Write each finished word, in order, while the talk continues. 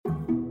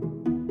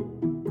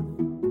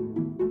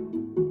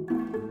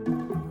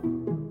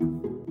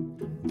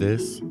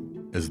This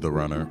is The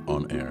Runner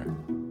on Air.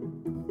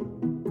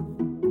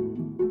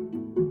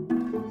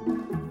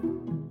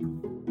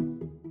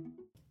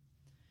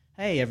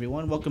 Hey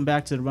everyone, welcome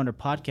back to the Runner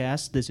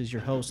Podcast. This is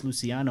your host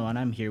Luciano, and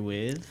I'm here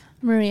with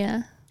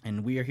Maria.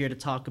 And we are here to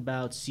talk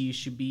about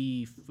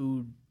CUSB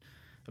food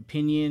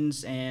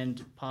opinions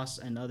and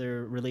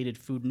other related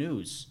food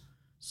news.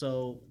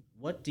 So,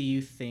 what do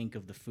you think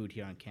of the food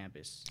here on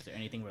campus? Is there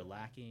anything we're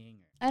lacking?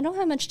 I don't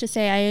have much to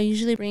say. I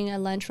usually bring a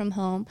lunch from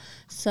home,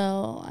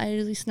 so I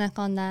usually snack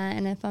on that.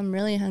 And if I'm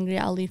really hungry,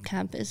 I'll leave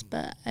campus.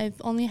 But I've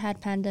only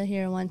had Panda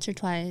here once or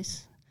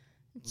twice.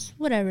 It's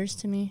whatever's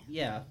to me.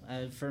 Yeah,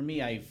 for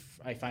me, I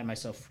find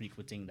myself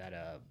frequenting that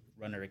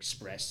Runner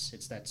Express.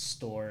 It's that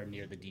store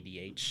near the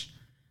DDH.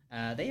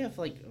 They have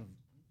like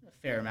a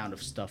fair amount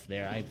of stuff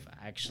there. I've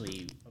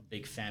actually a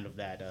big fan of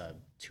that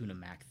tuna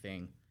mac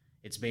thing.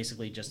 It's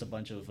basically just a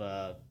bunch of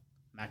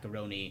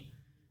macaroni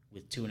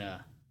with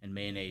tuna and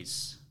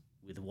mayonnaise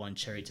with one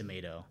cherry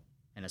tomato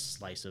and a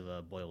slice of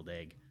a boiled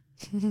egg.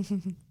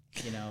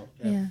 You know,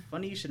 Yeah.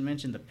 Funny you should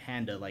mention the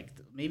Panda.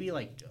 Maybe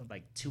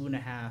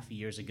 2.5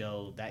 years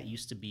ago, that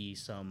used to be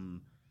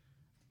some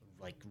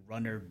like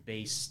runner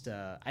based.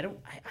 I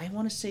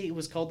want to say it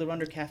was called the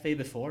Runner Cafe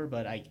before,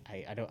 but I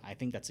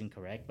think that's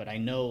incorrect. But I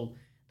know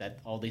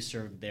that all they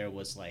served there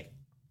was like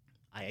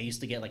I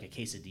used to get like a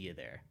quesadilla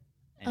there.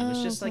 And it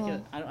was just cool.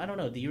 like I don't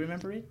know. Do you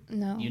remember it?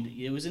 No.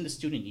 It was in the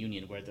student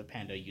union where the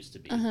Panda used to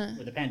be,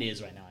 where the Panda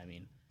is right now. I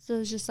mean, So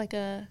it's just like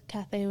a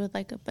cafe with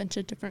like a bunch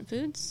of different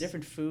foods?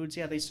 different foods.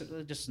 Yeah, they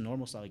just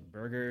normal stuff like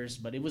burgers,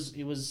 but it was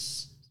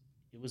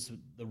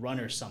the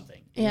Runner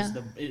something.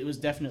 It was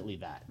definitely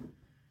that.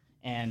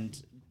 And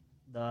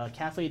the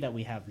cafe that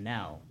we have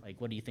now,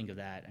 like, what do you think of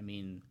that? I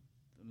mean,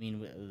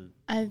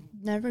 I've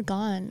never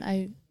gone.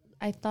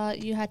 I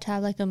thought you had to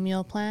have like a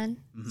meal plan,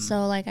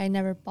 so like I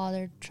never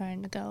bothered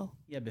trying to go.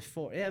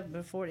 before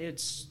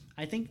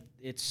I think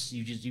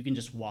you can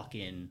just walk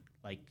in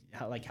like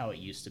how it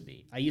used to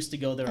be. I used to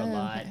go there a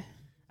lot. Okay.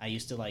 I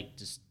used to like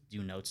just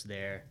do notes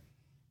there,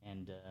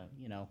 and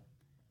do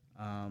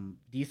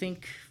you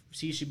think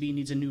CUSB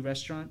needs a new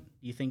restaurant?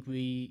 Do you think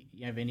we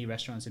have any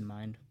restaurants in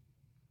mind?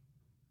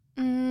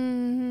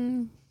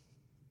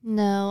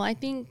 No, I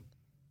think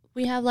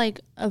we have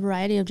like a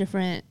variety of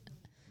different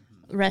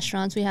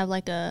restaurants. We have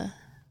like have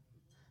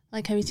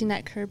you seen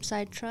that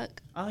curbside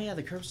truck? Oh yeah,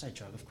 the curbside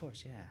truck, of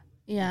course, yeah.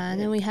 Yeah,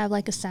 and then we have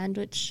like a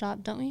sandwich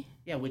shop, don't we?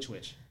 Yeah, which?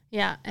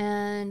 Yeah,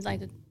 and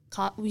like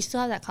we still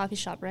have that coffee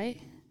shop,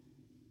 right?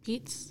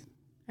 Pete's,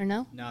 or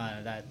no?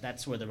 No,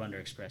 that's where the Runner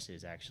Express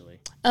is actually.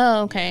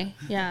 Oh, okay,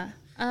 yeah.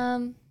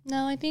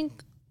 No, I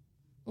think.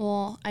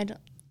 Well, I don't.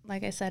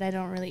 Like I said, I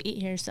don't really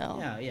eat here, so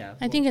Yeah.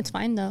 I think it's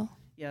fine though.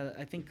 Yeah,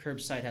 I think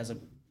Curbside has a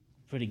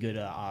pretty good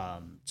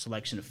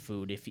selection of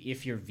food.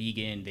 If you're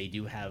vegan, they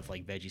do have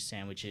like veggie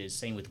sandwiches.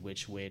 Same with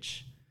which.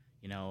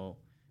 You know,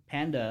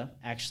 Panda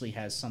actually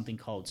has something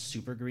called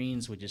Super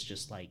Greens, which is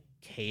just like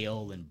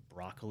kale and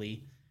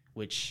broccoli.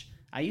 Which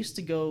I used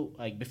to go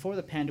like before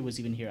the Panda was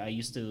even here. I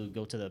used to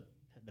go to the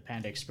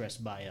Panda Express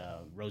by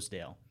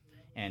Rosedale,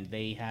 and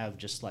they have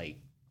just like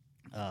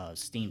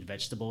steamed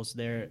vegetables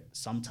there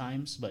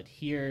sometimes. But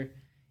here,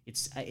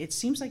 it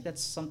seems like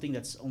that's something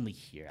that's only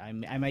here. I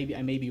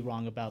may be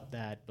wrong about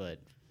that, but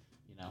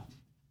you know,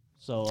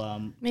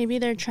 so Maybe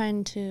they're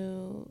trying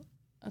to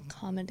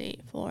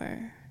accommodate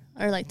for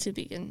or like to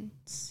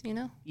vegans,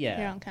 Yeah.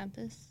 here on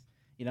campus.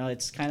 you know,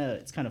 it's kind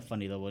of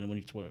funny though when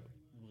we're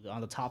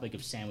on the topic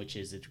of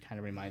sandwiches. It kind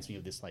of reminds me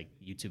of this like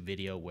YouTube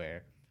video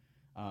where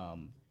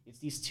it's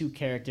these two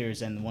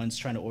characters and one's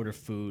trying to order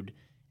food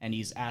and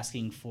he's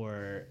asking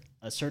for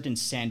a certain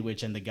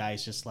sandwich and the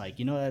guy's just like,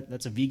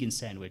 that's a vegan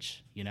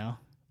sandwich,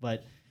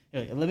 But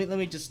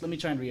let me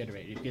try and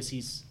reiterate it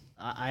because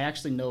I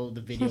actually know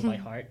the video by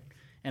heart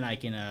and I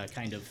can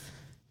kind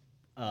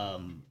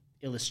of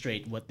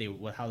illustrate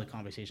how the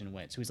conversation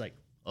went. So he's like,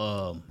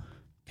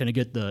 can I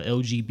get the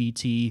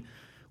LGBT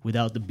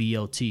without the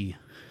BLT?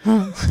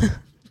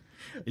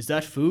 Is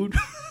that food?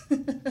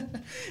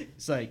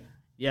 It's like,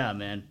 yeah,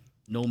 man,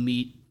 no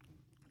meat,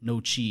 no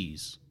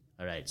cheese.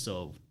 All right,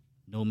 so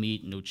no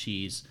meat, no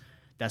cheese.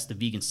 That's the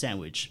vegan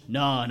sandwich.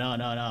 No.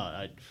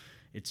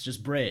 It's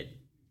just bread.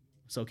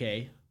 It's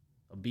okay.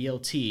 A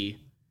BLT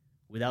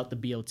without the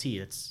BLT,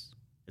 it's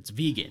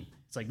vegan.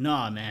 It's like,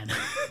 nah, man,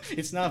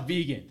 it's not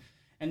vegan.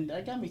 And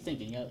that got me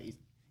thinking,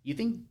 you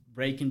think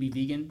bread can be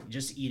vegan?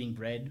 Just eating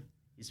bread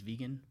is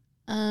vegan?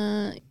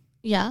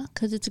 Yeah,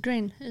 because it's a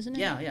grain, isn't it?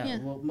 Yeah.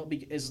 Well,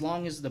 as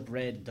long as the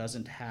bread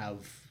doesn't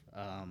have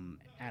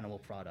animal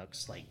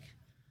products like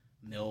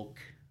milk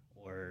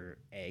or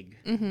egg.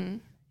 Mm-hmm.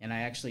 And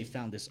I actually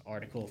found this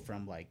article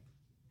from like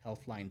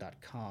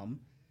healthline.com,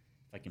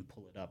 if I can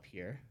pull it up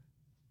here.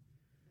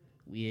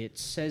 It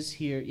says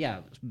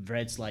here,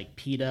 breads like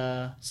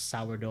pita,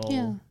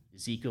 sourdough,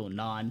 Ezekiel,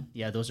 naan.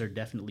 Yeah, those are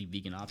definitely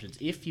vegan options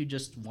if you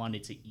just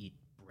wanted to eat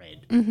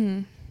bread,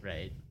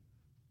 right?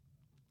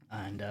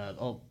 And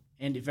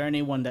and if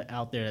anyone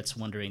out there that's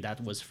wondering,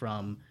 that was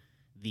from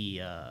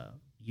the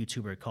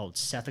YouTuber called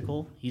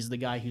Sethical. He's the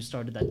guy who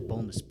started that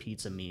boneless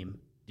pizza meme.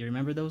 Do you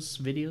remember those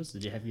videos?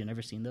 Have you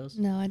never seen those?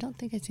 No, I don't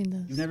think I've seen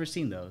those. You've never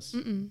seen those?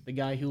 Mm-mm. The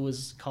guy who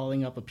was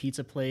calling up a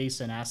pizza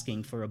place and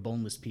asking for a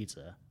boneless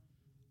pizza.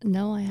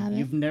 No, I haven't.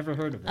 You've never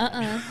heard of that?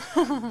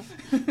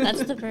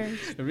 That's the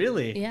first.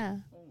 Really? Yeah.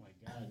 Oh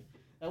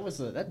my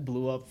god, that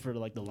blew up for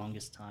like the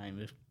longest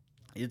time.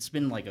 It's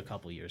been like a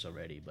couple years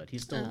already, but he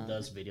still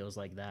does videos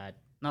like that.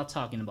 Not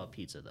talking about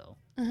pizza though,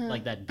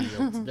 like that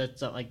BLT,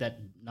 that's like that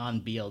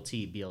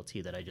non-BLT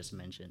BLT that I just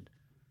mentioned.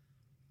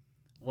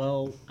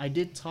 Well, I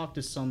did talk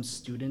to some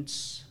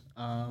students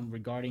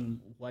regarding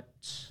what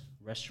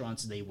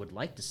restaurants they would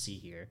like to see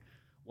here.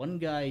 One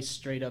guy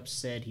straight up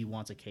said he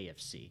wants a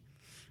KFC.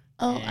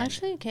 Oh, And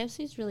actually,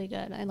 KFC is really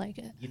good. I like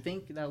it. you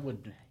think that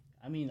would?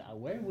 I mean,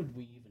 where would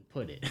we even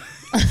put it?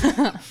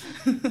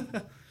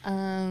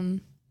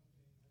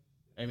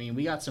 I mean,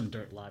 we got some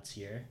dirt lots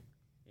here.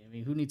 I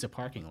mean, who needs a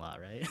parking lot,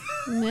 right?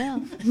 Yeah.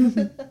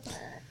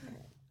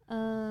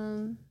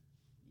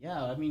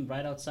 Yeah, I mean,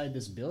 right outside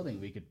this building,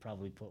 we could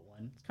probably put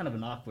one. It's kind of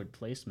an awkward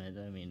placement.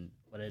 I mean,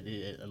 but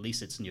at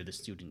least it's near the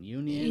student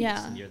union.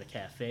 Yeah. It's near the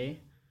cafe,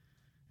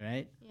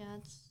 right? Yeah,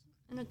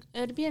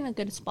 it'd be in a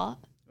good spot.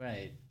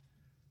 Right.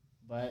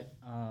 But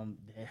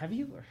have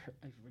you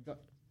heard,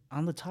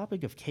 on the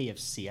topic of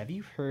KFC, have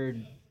you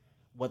heard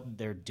what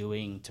they're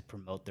doing to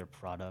promote their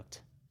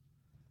product?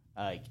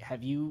 Are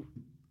you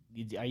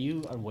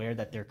aware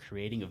that they're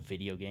creating a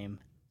video game?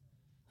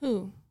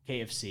 Who?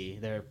 KFC,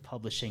 they're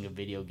publishing a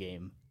video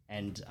game,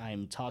 and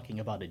I'm talking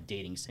about a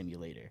dating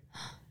simulator.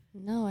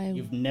 No,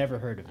 You've never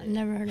heard of it. I've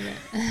never heard of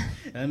it.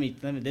 Let me.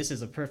 This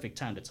is a perfect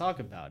time to talk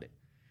about it.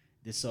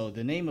 So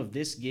the name of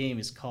this game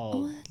is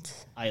called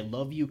What? I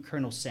Love You,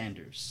 Colonel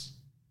Sanders.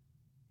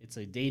 It's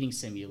a dating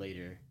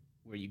simulator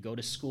where you go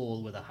to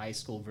school with a high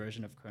school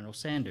version of Colonel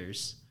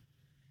Sanders,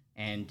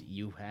 and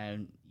you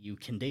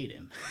can date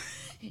him.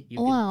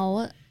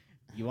 Wow.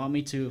 You want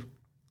me to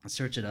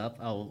search it up?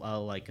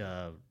 I'll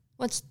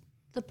What's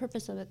the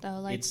purpose of it though?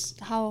 Like It's-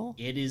 how?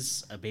 It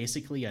is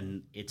basically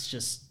it's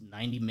just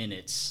 90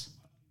 minutes.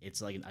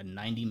 It's like a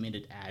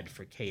 90-minute ad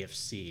for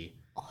KFC.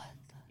 What?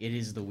 It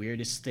is the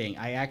weirdest thing.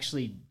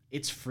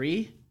 It's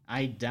free.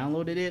 I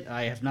downloaded it.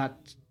 I have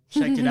not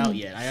checked it out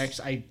yet.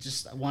 I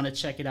just want to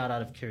check it out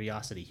of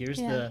curiosity.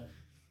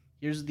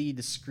 Here's the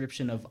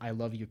description of I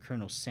Love You,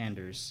 Colonel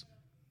Sanders.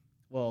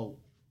 Well,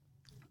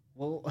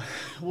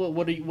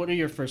 what are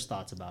your first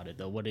thoughts about it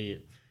though? What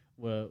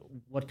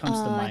comes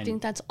to mind? I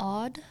think that's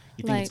odd.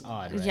 You think it's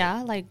odd, right?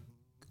 Yeah, like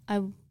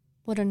I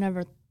would have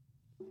never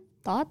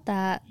thought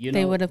that You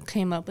they know- would have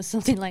came up with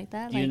something like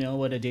that. Do you know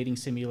what a dating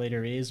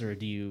simulator is, or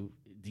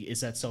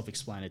is that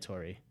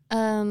self-explanatory?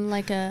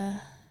 Like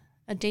a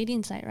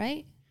dating site,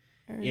 right?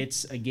 Or-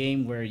 It's a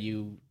game where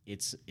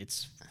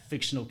it's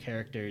fictional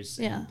characters,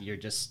 Yeah. and you're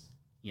just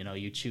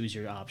you choose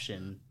your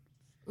option,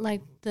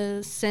 like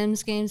the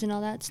Sims games and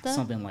all that stuff.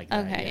 something like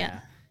that. Okay, yeah.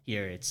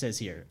 Here it says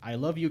here, I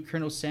Love You,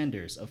 Colonel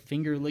Sanders, a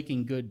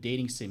finger-licking good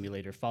dating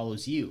simulator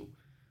follows you,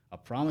 a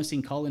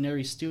promising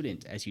culinary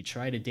student, as you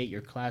try to date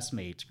your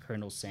classmate,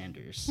 Colonel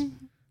Sanders.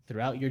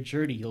 Throughout your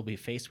journey, you'll be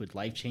faced with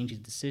life-changing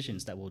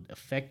decisions that will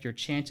affect your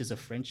chances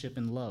of friendship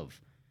and love.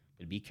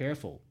 But be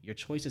careful, your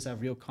choices have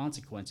real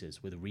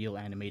consequences with real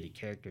animated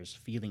characters'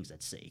 feelings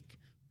at stake.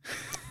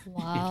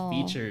 Wow. It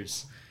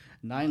features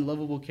 9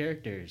 lovable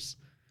characters,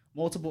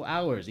 multiple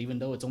hours, even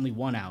though it's only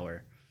 1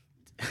 hour.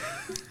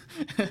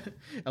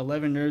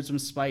 11 herbs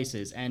and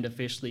spices, and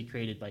officially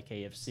created by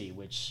KFC,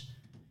 which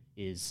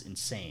is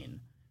insane.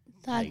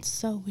 That's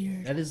so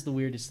weird. That is the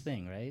weirdest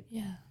thing, right?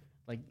 Yeah.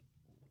 Like,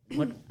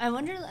 what? I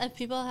wonder if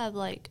people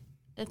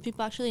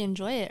actually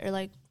enjoy it, or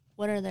like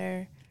what are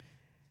their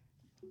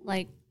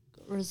like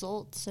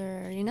results,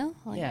 or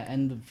like, Yeah,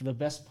 and the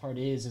best part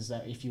is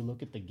that if you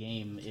look at the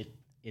game,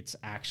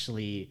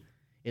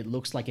 it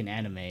looks like an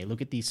anime.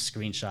 Look at these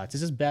screenshots.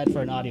 This is bad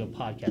for an audio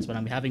podcast, but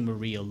I'm having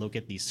Maria look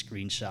at these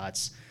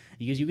screenshots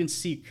because you can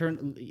see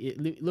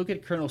look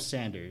at Colonel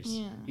Sanders.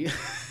 Yeah.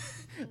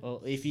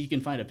 Well, if you can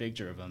find a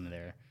picture of him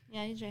there.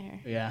 Yeah, he's right here.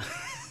 Yeah.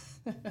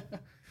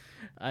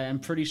 I'm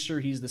pretty sure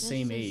he's the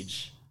same is-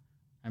 age.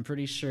 I'm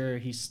pretty sure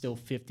he's still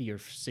 50 or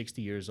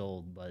 60 years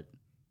old, but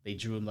they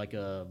drew him like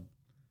a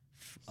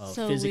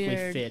So physically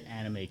weird. fit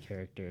anime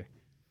character.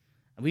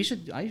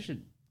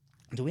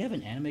 Do we have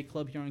an anime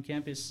club here on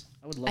campus?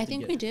 I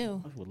think we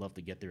do. I would love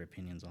to get their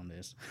opinions on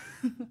this.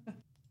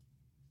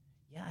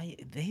 Yeah,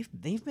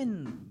 they've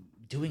been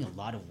doing a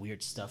lot of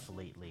weird stuff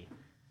lately.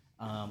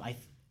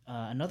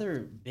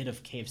 Another bit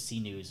of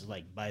KFC news.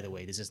 Like, by the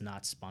way, this is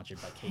not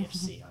sponsored by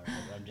KFC. All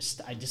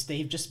right,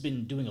 they've just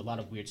been doing a lot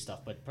of weird stuff,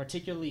 but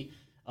particularly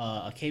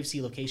a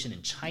KFC location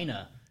in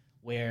China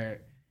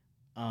where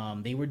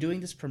they were doing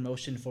this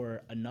promotion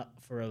for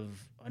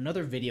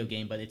another video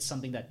game, but it's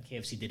something that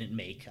KFC didn't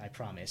make. I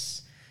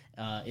promise.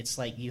 It's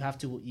like you have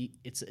to.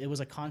 It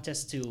was a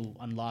contest to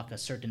unlock a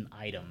certain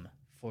item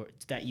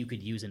that you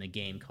could use in a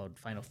game called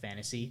Final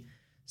Fantasy.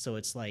 So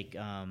it's like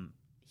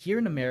here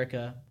in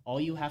America, all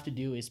you have to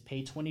do is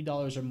pay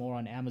 $20 or more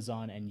on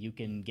Amazon, and you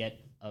can get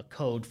a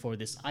code for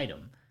this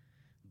item.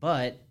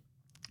 But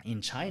in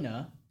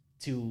China,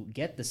 to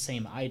get the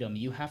same item,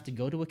 you have to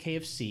go to a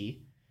KFC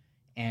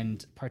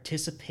and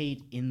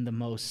participate in the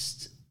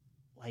most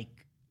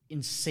like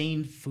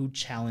insane food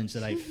challenge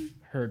that I've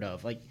heard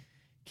of. Like,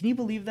 can you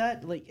believe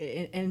that? Like,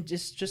 and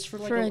just for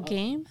like For a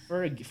game?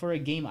 for a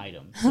game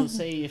item. So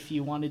say if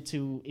you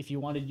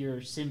wanted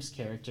your Sims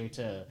character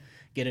to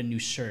get a new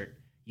shirt,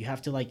 you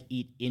have to like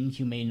eat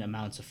inhumane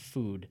amounts of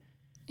food.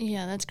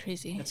 Yeah, that's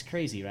crazy. That's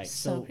crazy, right?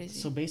 So crazy.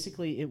 So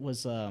basically, it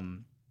was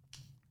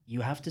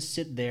you have to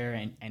sit there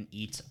and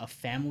eat a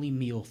family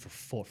meal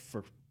for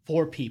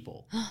four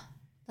people.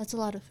 That's a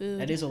lot of food.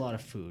 That is a lot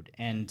of food,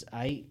 and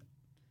I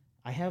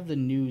have the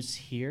news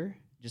here.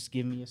 Just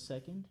give me a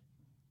second.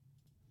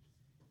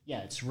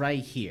 Yeah, it's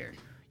right here.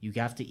 You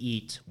have to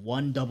eat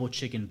 1 double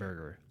chicken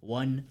burger,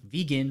 1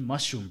 vegan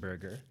mushroom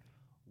burger,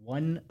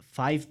 1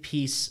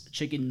 5-piece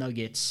chicken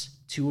nuggets,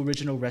 2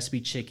 original recipe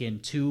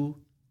chicken,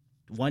 1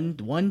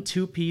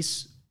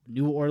 2-piece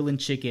New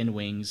Orleans chicken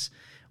wings,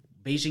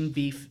 Beijing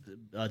beef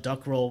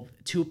duck roll,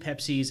 2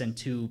 Pepsis, and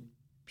 2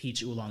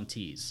 peach oolong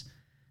teas.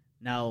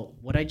 Now,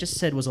 what I just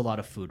said was a lot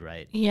of food,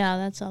 right? Yeah,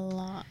 that's a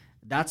lot.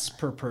 That's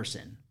per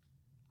person.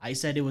 I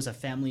said it was a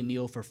family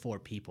meal for 4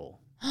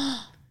 people.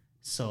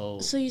 So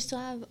you still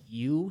have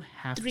you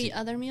have 3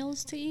 other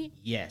meals to eat?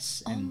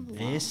 Yes, and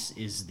this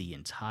is the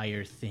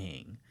entire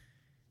thing.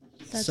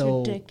 That's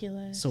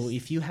ridiculous. So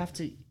if you have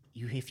to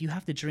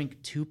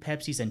drink 2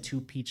 Pepsis and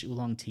 2 peach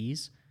oolong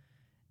teas,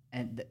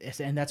 and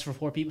that's for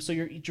 4 people, so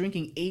you're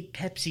drinking 8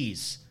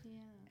 Pepsis. Yeah.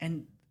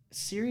 And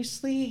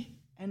seriously,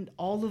 and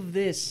all of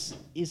this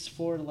is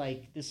for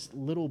like this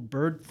little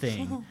bird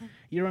thing.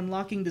 You're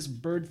unlocking this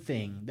bird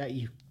thing that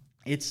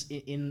it's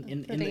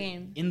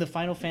in the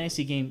Final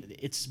Fantasy game.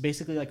 It's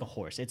basically like a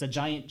horse. It's a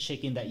giant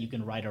chicken that you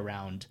can ride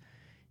around.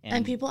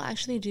 And people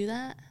actually do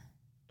that?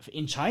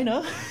 In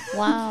China.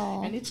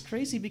 Wow. And it's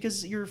crazy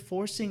because you're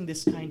forcing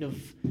this kind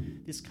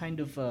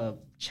of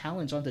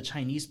challenge onto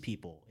Chinese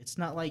people. It's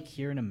not like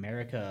here in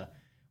America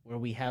where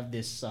we have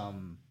this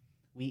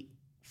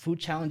food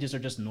challenges are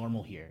just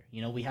normal here.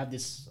 You know, we have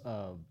this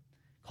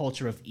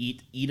culture of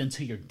eat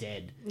until you're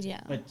dead. Yeah.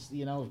 But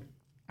you know,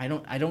 I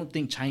don't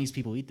think Chinese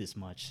people eat this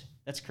much.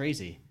 That's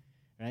crazy.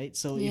 Right?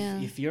 So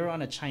if you're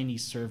on a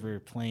Chinese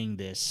server playing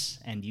this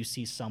and you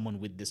see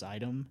someone with this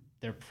item,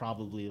 they're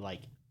probably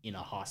like in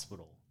a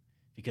hospital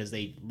because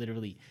they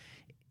literally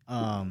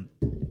I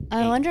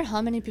wonder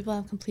how many people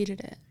have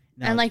completed it.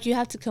 Now, and like you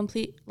have to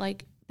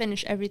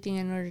finish everything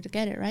in order to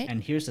get it, right?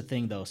 And here's the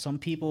thing though, some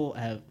people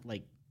have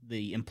like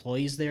the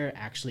employees there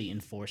actually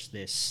enforce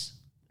this.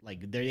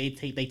 Like they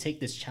take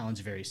this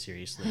challenge very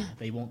seriously.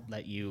 They won't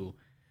let you.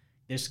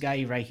 This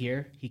guy right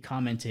here, he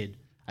commented,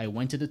 "I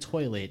went to the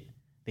toilet,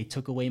 they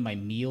took away my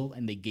meal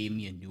and they gave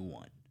me a new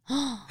one."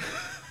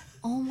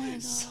 Oh my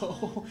god!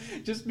 So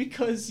just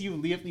because you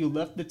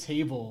left the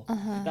table,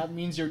 that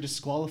means you're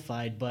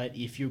disqualified. But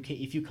if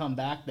you come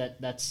back,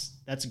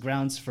 that's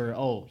grounds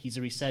for he's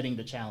resetting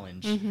the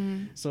challenge.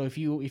 Mm-hmm. So if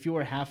you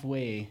were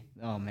halfway,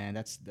 oh man,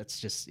 that's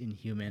just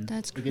inhuman.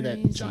 That's look crazy.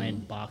 At that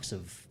giant box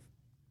of,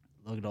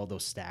 look at all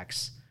those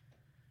stacks.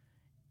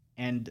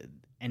 And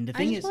the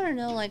thing is, I just want to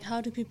know like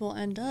how do people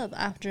end up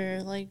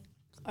after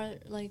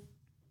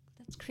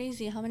that's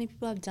crazy. How many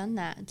people have done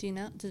that? Do you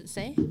know? Does it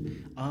say?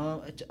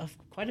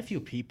 Quite a few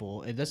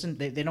people. It doesn't.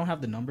 They don't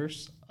have the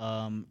numbers.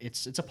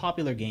 It's a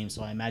popular game,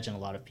 so I imagine a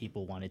lot of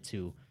people wanted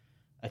to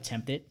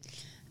attempt it.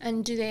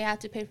 And do they have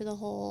to pay for the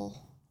whole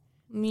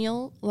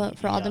meal?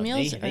 For all the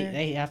meals?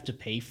 They have to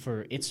pay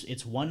for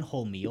it's one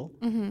whole meal.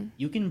 Mm-hmm.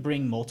 You can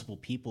bring multiple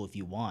people if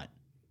you want.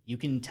 You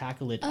can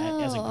tackle it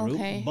as a group.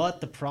 Okay. But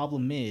the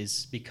problem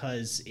is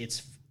because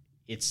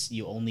it's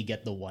you only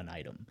get the one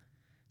item.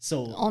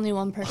 So only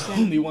one person.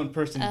 Only one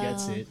person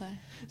gets it. Okay.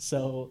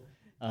 So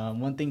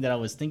one thing that I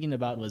was thinking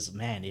about was,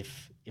 man,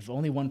 if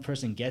only one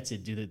person gets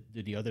it, do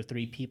the other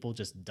 3 people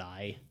just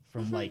die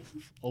from like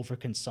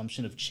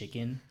overconsumption of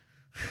chicken?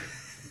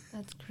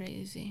 That's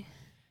crazy.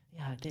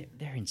 Yeah,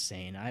 they're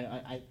insane.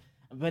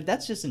 But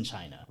that's just in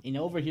China. You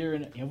know, over here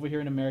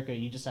in America,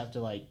 you just have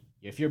to like,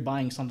 if you're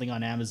buying something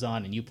on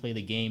Amazon and you play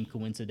the game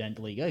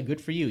coincidentally, yeah,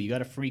 good for you. You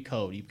got a free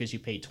code because you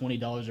paid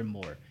 $20 or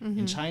more. Mm-hmm.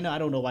 In China, I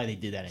don't know why they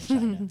did that in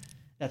China.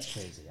 That's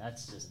crazy.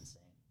 That's just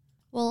insane.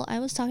 Well, I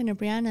was talking to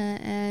Brianna,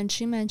 and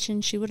she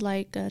mentioned she would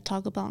like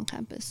Taco Bell on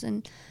campus,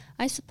 and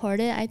I support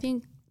it. I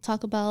think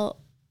Taco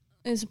Bell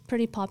is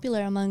pretty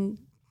popular among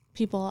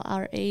people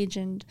our age,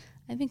 and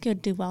I think it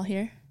would do well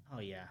here. Oh,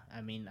 yeah.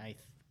 I mean,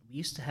 we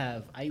used to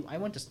have... I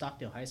went to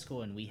Stockdale High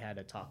School, and we had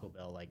a Taco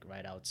Bell like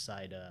right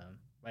outside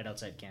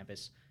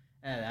campus.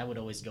 And I would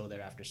always go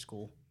there after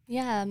school.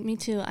 Yeah, me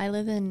too. I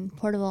live in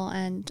Porterville,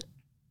 and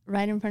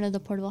right in front of the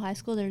Porterville High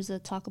School, there's a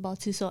Taco Bell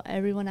too. So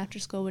everyone after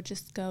school would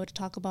just go to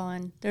Taco Bell,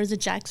 and there's a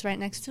Jack's right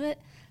next to it.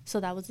 So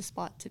that was the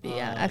spot to be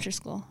at after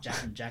school.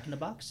 Jack in the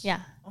Box? Yeah.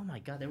 Oh my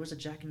God, there was a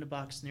Jack in the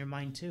Box near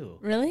mine too.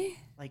 Really?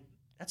 Like,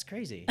 that's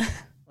crazy.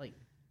 Like,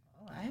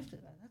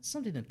 that's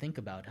something to think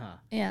about, huh?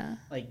 Yeah.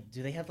 Like,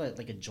 do they have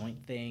like a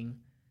joint thing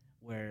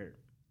where?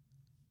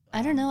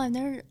 I don't know. I've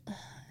never.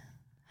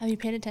 Have you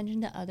paid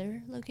attention to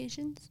other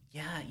locations?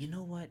 Yeah, you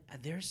know what?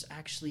 There's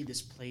actually this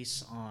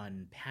place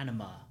on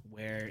Panama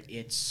where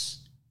it's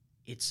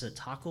a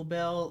Taco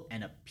Bell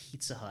and a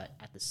Pizza Hut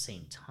at the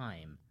same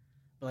time.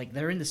 But like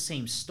they're in the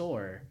same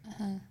store,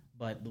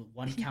 but the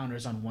one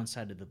counter's on one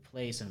side of the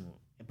place,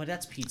 but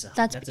that's Pizza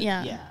Hut.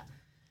 Yeah.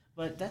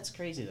 But that's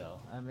crazy though.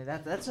 I mean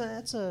that's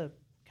a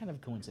kind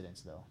of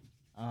coincidence though.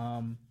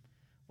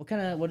 What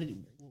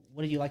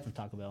did you like from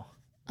Taco Bell?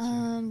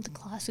 The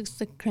classics,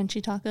 the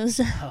crunchy tacos.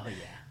 Oh yeah.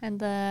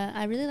 And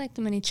I really like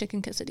the mini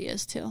chicken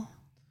quesadillas too.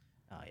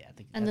 Oh yeah,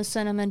 and the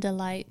cinnamon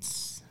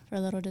delights for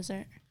a little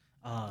dessert.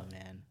 Oh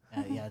man,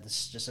 yeah.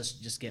 This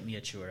just get me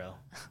a churro.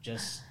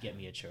 Just get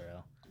me a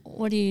churro.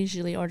 What do you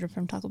usually order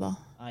from Taco Bell?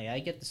 Oh yeah, I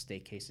get the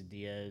steak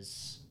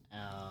quesadillas,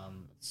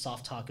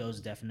 soft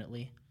tacos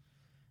definitely.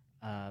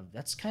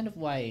 That's kind of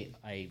why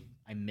I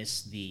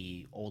miss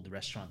the old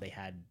restaurant they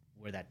had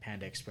where that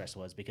Panda Express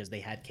was, because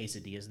they had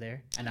quesadillas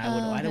there, and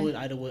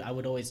I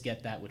would always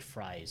get that with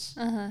fries.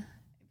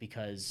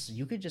 Because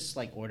you could just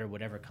like order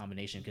whatever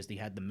combination, because they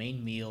had the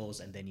main meals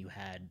and then you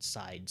had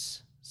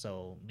sides.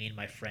 So me and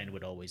my friend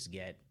would always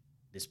get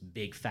this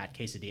big fat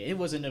quesadilla. It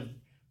wasn't a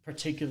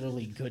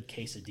particularly good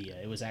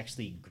quesadilla. It was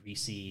actually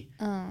greasy,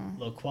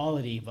 low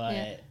quality,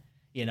 but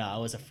I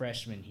was a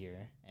freshman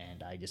here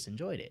and I just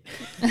enjoyed it.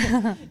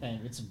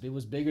 And it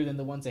was bigger than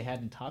the ones they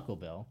had in Taco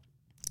Bell.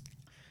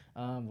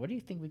 Where do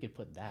you think we could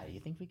put that? You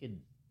think we could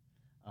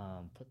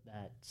put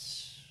that?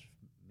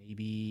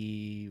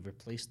 Maybe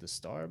replace the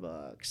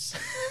Starbucks.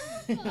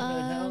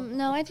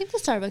 No, I think the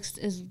Starbucks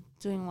is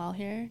doing well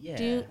here.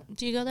 Yeah.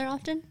 Do you go there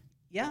often?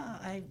 Yeah,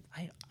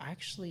 I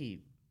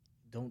actually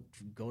don't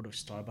go to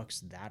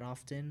Starbucks that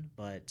often,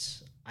 but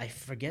I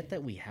forget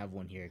that we have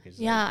one here.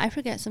 Cause I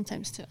forget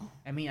sometimes too.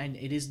 I mean,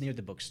 it is near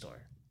the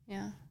bookstore.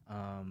 Yeah.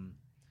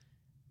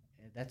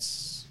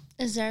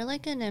 Is there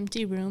like an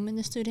empty room in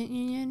the student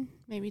union?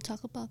 Maybe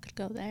Taco Bell could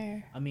go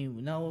there. I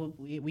mean, no,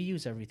 we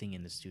use everything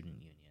in the student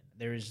union.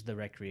 There's the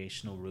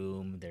recreational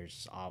room.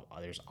 There's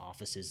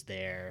offices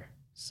there,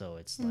 so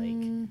it's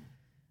like,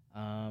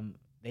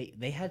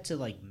 they had to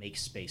like make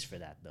space for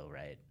that though,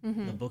 right?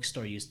 Mm-hmm. The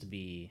bookstore used to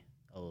be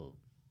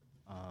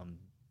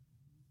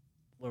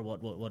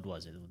what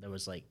was it? There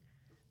was like,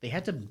 they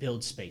had to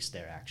build space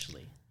there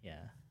actually.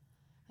 Yeah.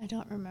 I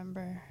don't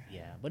remember.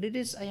 Yeah, but it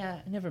is.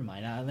 Yeah, never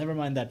mind. Never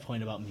mind that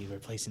point about me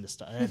replacing the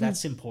stuff.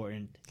 That's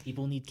important.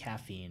 People need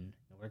caffeine.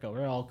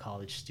 We're all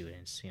college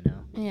students,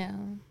 Yeah.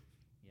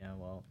 Yeah.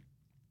 Well.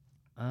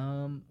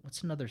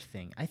 What's another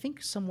thing? I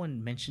think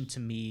someone mentioned to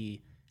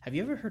me. Have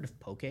you ever heard of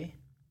poke?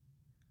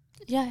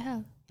 Yeah, I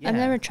have. Yeah. I've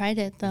never tried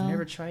it though. You've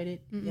never tried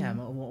it? Mm-mm. Yeah.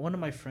 One of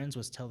my friends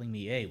was telling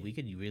me, "Hey, we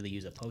could really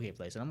use a poke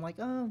place," and I'm like,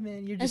 "Oh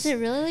man, you're just." Is it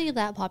really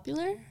that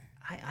popular?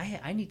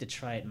 I need to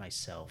try it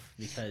myself,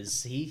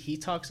 because he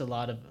talks a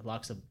lot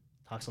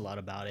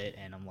about it,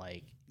 and I'm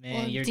like,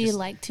 man, do you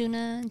like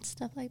tuna and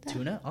stuff like that?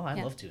 Tuna? Oh, I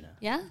love tuna.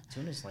 Yeah?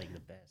 Tuna's like the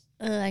best.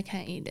 I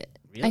can't eat it.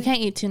 Really? I can't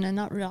eat tuna,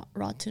 not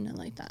raw tuna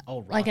like that.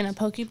 Oh, raw. Like in a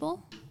poke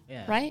bowl?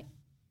 Yeah. Right?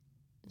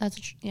 I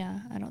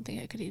don't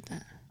think I could eat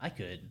that. I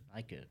could.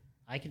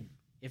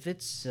 If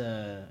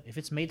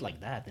it's made like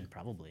that, then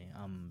probably.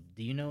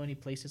 Do you know any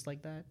places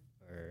like that,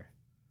 or?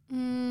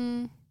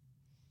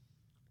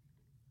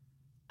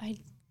 I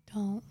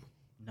don't.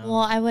 No. Well,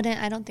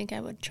 I don't think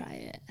I would try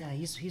it. Yeah,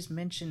 he's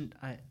mentioned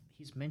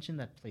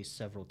that place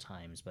several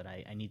times, but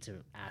I need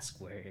to ask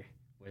where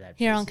that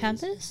here place on is.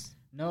 Campus?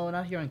 No,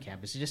 not here on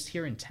campus. Just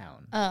here in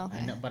town. Oh, okay.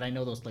 I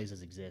know those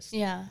places exist.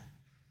 Yeah.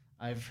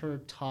 I've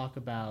heard talk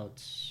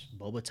about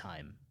Boba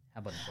Time.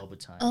 How about Boba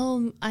Time?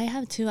 Oh, I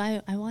have too.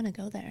 I want to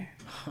go there.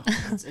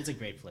 It's a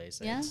great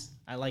place. Yeah.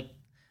 I like.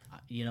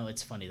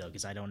 It's funny though,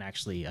 because I don't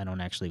actually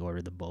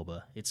order the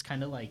boba. It's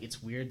kind of like,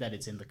 it's weird that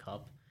it's in the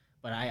cup,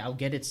 but I'll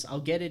get it. I'll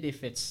get it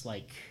if it's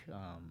like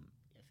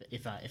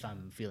if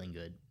I'm feeling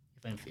good.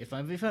 If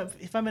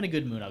I'm in a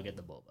good mood, I'll get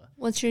the boba.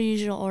 What's your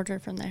usual order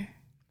from there?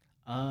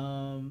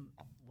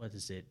 What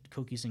is it?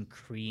 Cookies and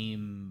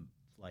cream,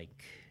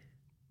 like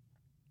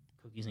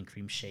cookies and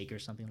cream shake or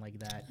something like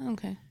that.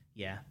 Okay.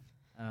 Yeah.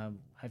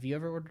 Have you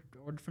ever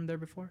ordered from there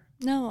before?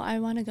 No, I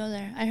want to go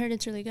there. I heard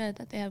it's really good,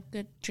 that they have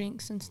good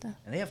drinks and stuff.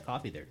 And they have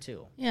coffee there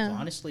too. Yeah. So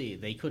honestly,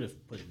 they could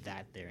have put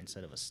that there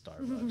instead of a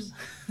Starbucks.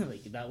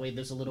 Like that way,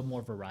 there's a little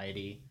more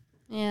variety.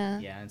 Yeah.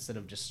 Yeah, instead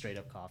of just straight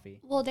up coffee.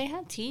 Well, they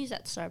have teas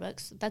at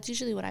Starbucks. That's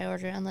usually what I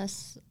order,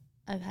 unless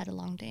I've had a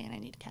long day and I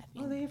need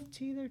caffeine. Oh, they have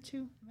tea there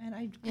too, man.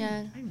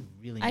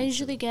 I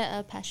usually get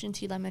a passion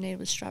tea lemonade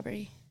with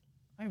strawberry.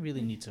 I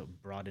really need to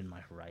broaden my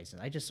horizon.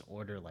 I just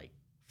order like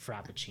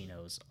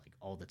frappuccinos like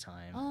all the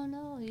time. Oh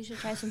no, you should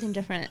try something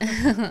different.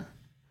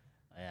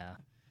 Yeah.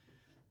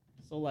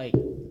 So like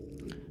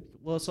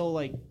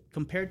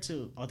compared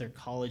to other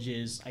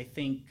colleges, I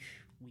think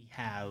we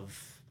have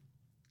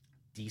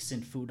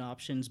decent food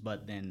options,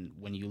 but then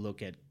when you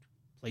look at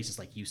places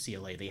like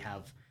UCLA, they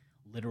have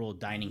literal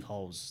dining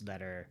halls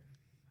that are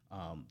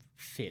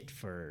fit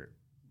for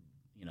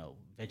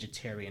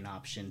vegetarian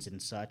options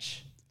and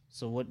such.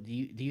 So what do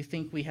you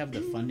think we have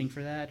the funding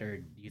for that, or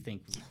do you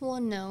think?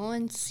 Well, no,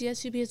 and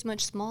CSUB is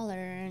much smaller,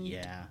 and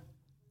Yeah,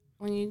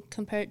 when you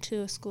compare it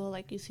to a school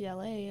like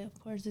UCLA, of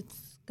course,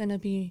 it's gonna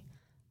be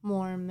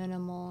more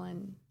minimal,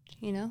 and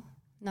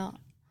not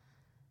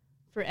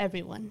for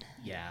everyone,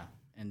 yeah,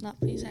 and not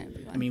please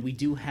everyone. I mean we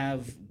do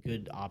have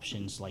good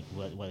options like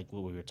what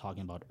we were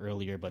talking about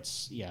earlier,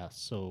 but yeah,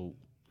 so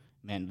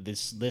man,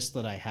 this list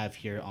that I have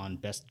here on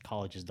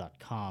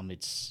bestcolleges.com,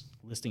 it's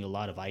listing a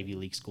lot of Ivy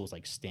League schools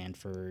like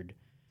Stanford.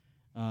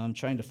 I'm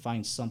trying to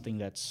find something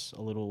that's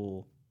a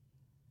little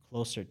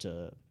closer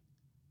to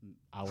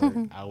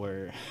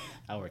our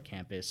our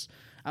campus.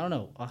 I don't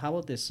know. How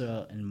about this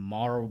in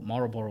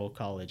Marlborough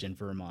College in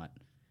Vermont?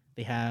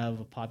 They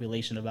have a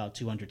population of about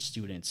 200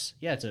 students.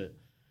 They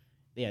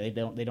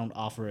don't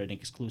offer an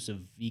exclusive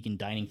vegan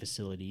dining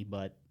facility,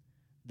 but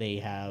they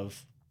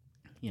have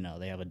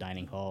they have a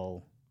dining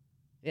hall.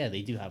 Yeah,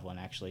 they do have one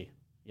actually.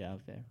 Yeah,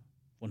 okay.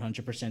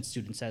 100%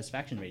 student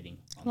satisfaction rating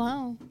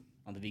Wow.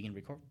 On the vegan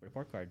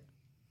report card.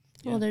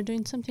 Well, they're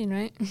doing something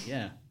right.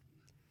 Yeah.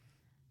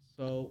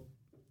 So,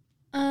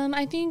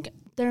 I think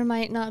there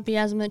might not be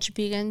as much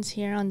vegans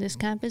here on this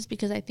campus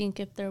because I think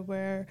if there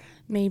were,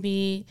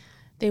 maybe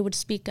they would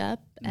speak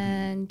up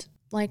and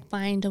like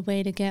find a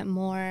way to get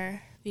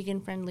more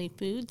vegan friendly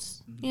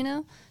foods,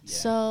 Yeah.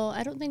 So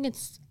I don't think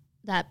it's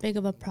that big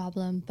of a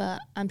problem,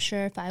 but I'm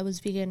sure if I was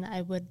vegan,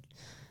 I would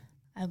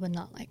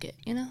not like it,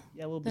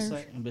 yeah, well,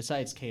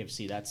 besides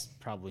KFC, that's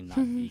probably not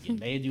vegan.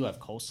 They do have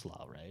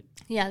coleslaw, right?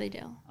 Yeah, they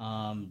do.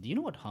 Do you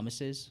know what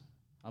hummus is?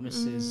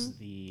 Hummus is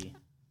the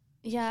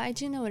Yeah, I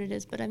do know what it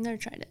is, but I've never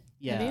tried it.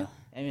 yeah. Have you?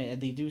 I mean,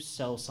 they do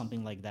sell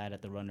something like that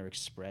at the Runner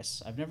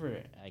Express. I've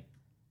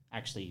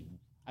actually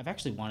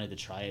wanted to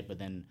try it, but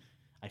then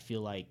I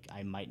feel like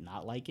I might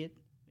not like it,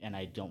 and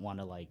I don't want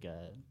to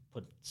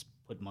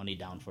put money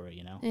down for it,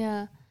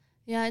 Yeah.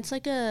 Yeah, it's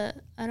like I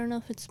don't know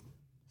if it's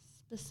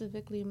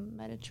specifically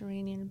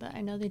Mediterranean, but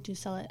I know they do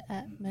sell it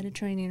at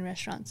Mediterranean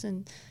restaurants,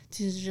 and it's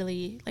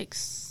usually like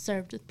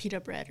served with pita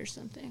bread or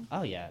something.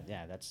 Oh yeah,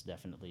 that's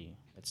definitely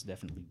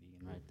vegan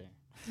right there.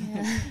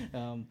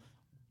 Yeah.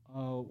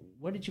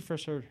 Where did you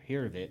first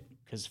hear of it?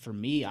 Because for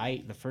me,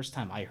 the first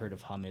time I heard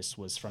of hummus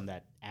was from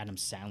that Adam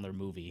Sandler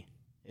movie.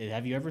 Do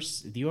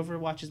you ever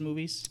watch his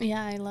movies?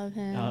 Yeah, I love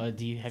him. Have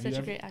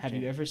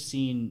you ever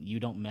seen You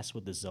Don't Mess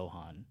with the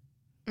Zohan?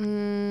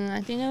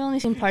 I think I've only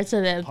seen parts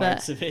of it,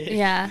 Parts of it.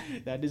 Yeah.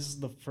 That was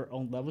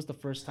the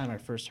first time I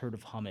first heard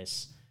of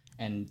hummus,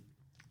 and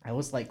I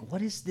was like,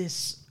 what is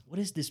this? What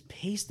is this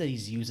paste that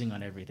he's using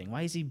on everything?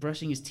 Why is he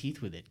brushing his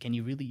teeth with it? Can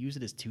you really use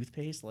it as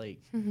toothpaste?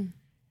 Like,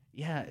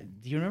 yeah.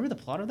 Do you remember the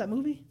plot of that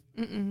movie?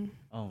 Mm-mm.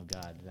 Oh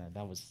God,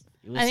 that was.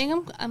 I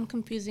think I'm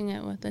confusing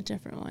it with a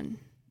different one.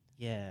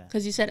 Yeah.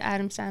 Because you said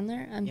Adam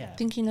Sandler. I'm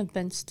thinking of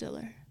Ben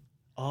Stiller.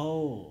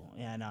 Oh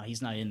yeah, no,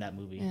 he's not in that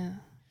movie. Yeah.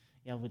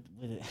 Yeah, with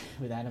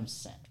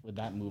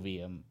that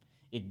movie,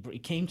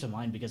 it came to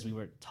mind because we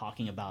were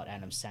talking about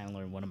Adam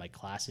Sandler in one of my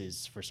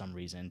classes for some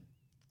reason,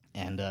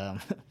 and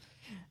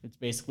it's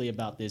basically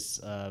about this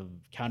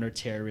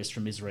counter-terrorist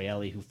from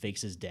Israeli who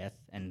fakes his death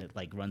and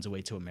like runs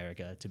away to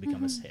America to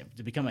become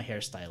a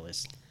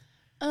hairstylist.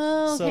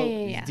 Oh,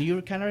 okay, so do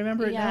you kind of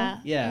remember it now?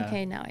 Yeah.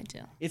 Okay, now I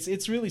do. It's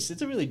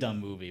a really dumb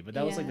movie, but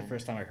that was like the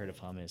first time I heard of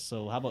hummus.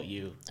 So how about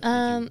you?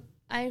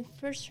 I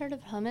first heard of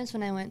hummus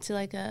when I went to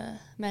like a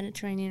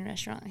Mediterranean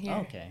restaurant here.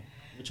 Oh, okay.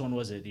 Which one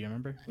was it? Do you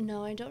remember?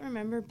 No, I don't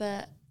remember,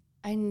 but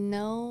I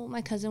know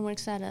my cousin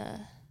works at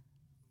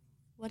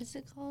what is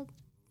it called?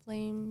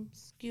 Flame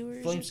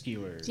skewers? Flame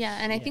skewers. Yeah,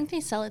 and I think they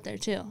sell it there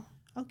too.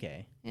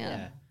 Okay.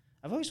 Yeah.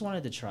 I've always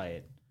wanted to try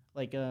it.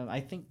 Like, I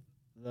think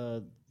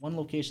the one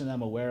location that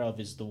I'm aware of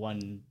is the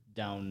one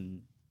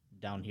down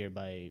here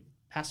by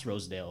past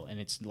Rosedale, and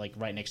it's like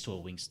right next to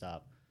a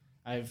Wingstop.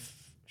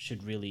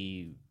 Should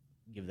really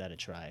give that a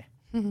try.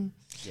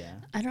 Yeah.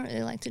 I don't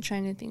really like to try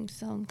new things,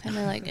 so I'm kind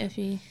of like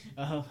iffy.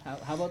 How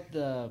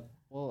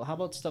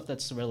about stuff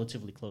that's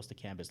relatively close to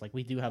campus? Like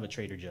we do have a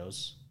Trader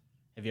Joe's.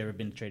 Have you ever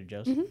been to Trader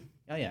Joe's? Mm-hmm.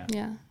 Oh yeah.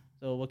 Yeah.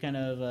 So what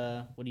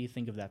do you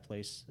think of that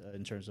place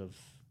in terms of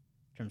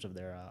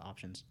their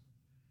options?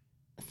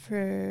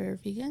 For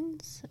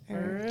vegans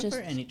or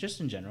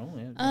just in general?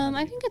 Yeah,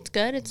 I think it's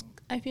good.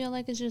 I feel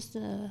like it's just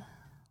a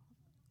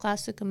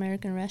classic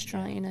American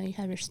restaurant. Yeah. You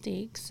have your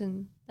steaks,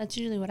 and that's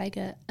usually what I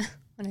get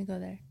when I go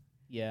there.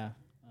 Yeah.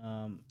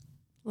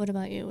 What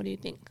about you? What do you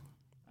think?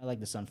 I like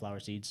the sunflower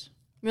seeds.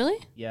 Really?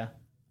 Yeah.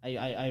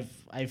 I've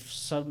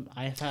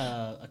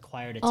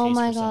acquired a taste Oh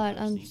my for God,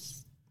 sunflower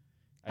seeds.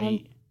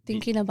 I'm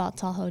thinking about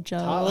Tahoe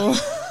Joe.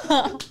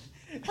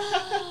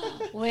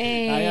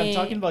 Wait. I'm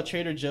talking about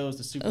Trader Joe's,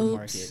 the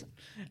supermarket. Oops.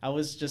 I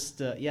was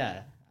just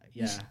yeah.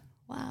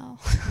 Wow.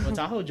 Well,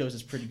 Tahoe Joe's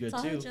is pretty good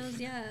Tahoe too. Joe's,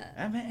 yeah.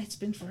 I mean, it's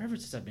been forever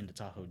since I've been to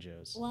Tahoe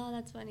Joe's. Wow,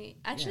 that's funny.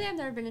 Actually, I've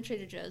never been to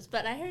Trader Joe's,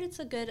 but I heard it's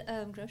a good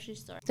grocery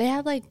store. They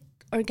have like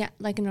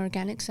an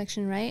organic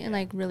section, right? Yeah. And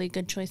like really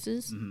good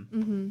choices.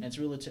 Mm-hmm. Mm-hmm. And it's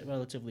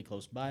relatively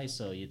close by,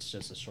 so it's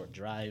just a short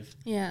drive.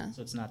 Yeah.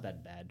 So it's not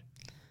that bad.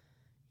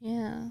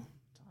 Yeah.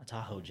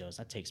 Tahoe Joe's,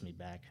 that takes me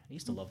back. I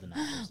used to love the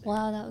nachos there.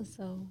 Wow, that was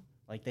so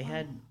Like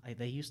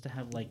they used to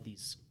have like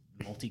these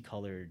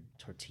multicolored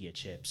tortilla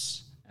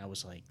chips. And I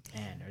was like,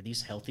 man, are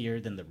these healthier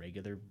than the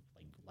regular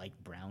like light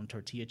brown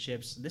tortilla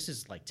chips? This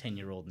is like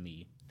 10-year-old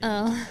me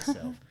thinking to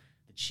myself.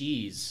 The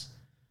cheese,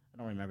 I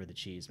don't remember the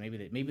cheese.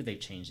 Maybe they've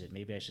changed it.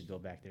 Maybe I should go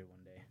back there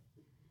one day.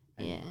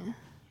 Yeah.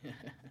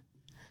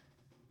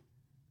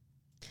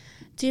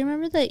 Do you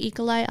remember the E.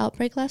 coli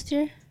outbreak last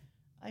year?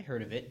 I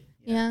heard of it.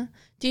 Yeah.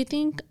 Do you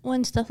think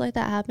when stuff like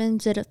that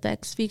happens, it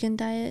affects vegan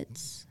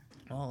diets?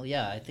 Well,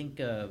 yeah, I think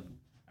I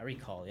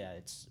recall. Yeah,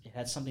 it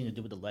had something to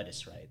do with the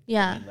lettuce, right?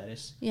 Yeah. Green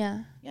lettuce.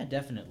 Yeah. Yeah,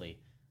 definitely.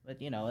 But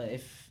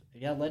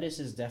lettuce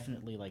is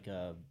definitely like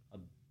a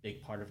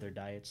big part of their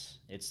diets.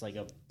 It's like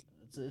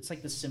it's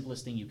like the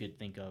simplest thing you could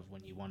think of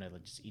when you want to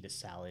like, just eat a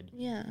salad.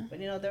 Yeah. But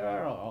there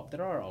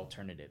are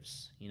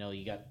alternatives.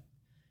 You got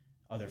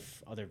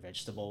other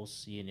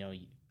vegetables.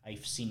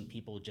 I've seen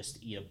people just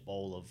eat a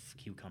bowl of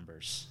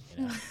cucumbers.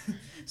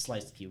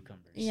 Sliced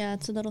cucumbers. Yeah,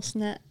 it's a little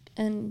snack,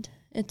 and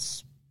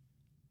it's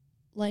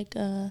like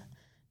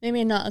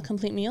maybe not a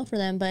complete meal for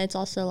them, but it's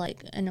also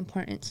like an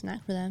important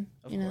snack for them.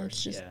 Of course,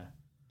 it's just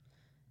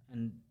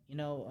And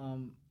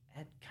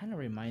it kind of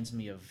reminds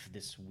me of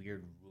this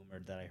weird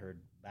rumor that I heard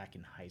back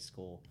in high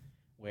school,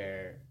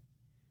 where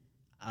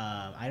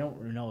I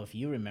don't know if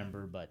you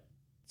remember, but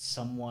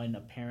someone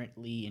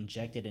apparently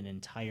injected an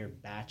entire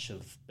batch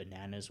of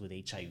bananas with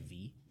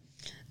HIV.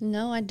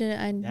 No, I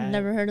didn't.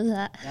 Never heard of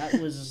that.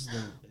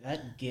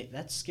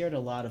 That scared a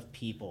lot of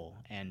people,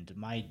 and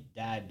my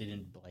dad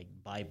didn't like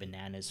buy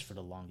bananas for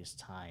the longest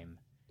time.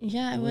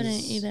 Yeah, I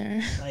wouldn't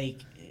either.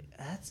 Like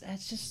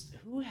that's just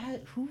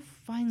who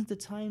finds the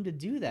time to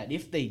do that?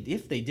 If they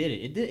did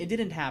it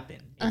didn't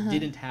happen. It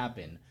didn't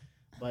happen.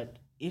 But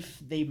if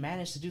they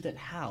managed to do that,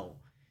 how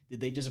did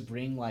they just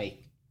bring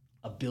like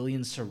 1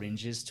 billion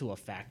syringes to a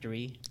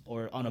factory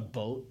or on a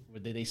boat? Or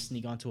did they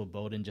sneak onto a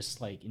boat and just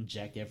like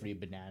inject every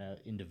banana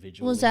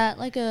individually? Was that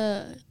like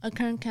a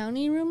Kern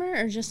County rumor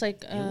or just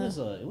like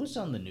it was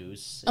on the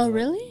news.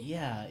 Really?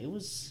 Yeah, it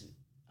was.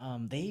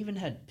 They even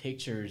had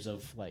pictures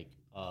of like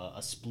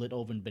a split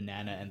open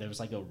banana and there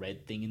was like a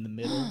red thing in the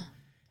middle.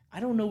 I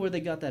don't know where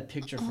they got that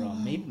picture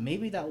from.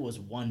 Maybe that was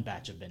one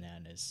batch of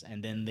bananas,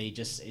 and then it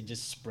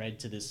just spread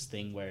to this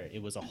thing where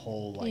it was a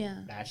whole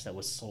batch that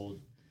was sold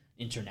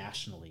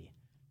internationally.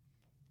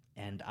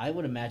 And I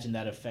would imagine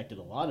that affected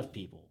a lot of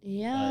people.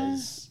 Yeah.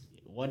 Because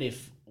what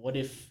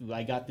if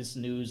I got this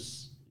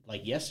news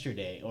like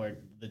yesterday or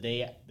the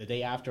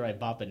day after I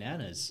bought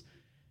bananas?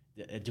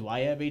 Do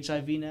I have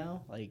HIV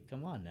now? Like,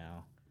 come on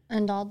now.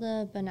 And all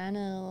the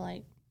banana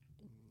like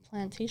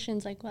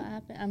plantations, like what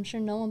happened? I'm sure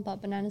no one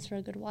bought bananas for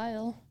a good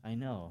while. I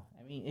know.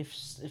 I mean, if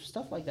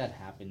stuff like that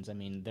happens, I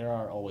mean, there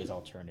are always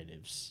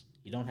alternatives.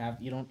 You're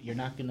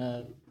not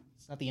gonna.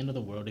 It's not the end of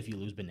the world if you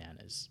lose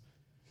bananas.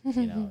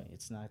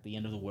 It's not the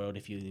end of the world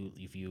if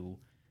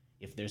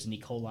there's an E.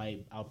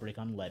 coli outbreak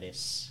on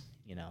lettuce.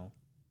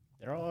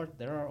 There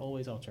are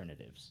always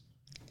alternatives.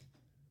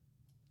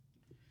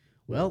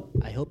 Well,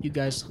 I hope you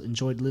guys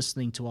enjoyed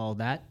listening to all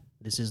that.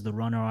 This is The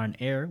Runner on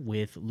Air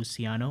with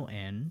Luciano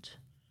and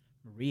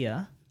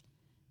Maria.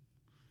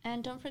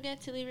 And don't forget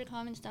to leave your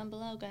comments down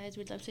below, guys.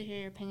 We'd love to hear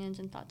your opinions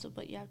and thoughts of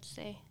what you have to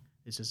say.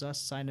 This is us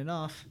signing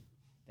off.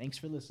 Thanks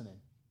for listening.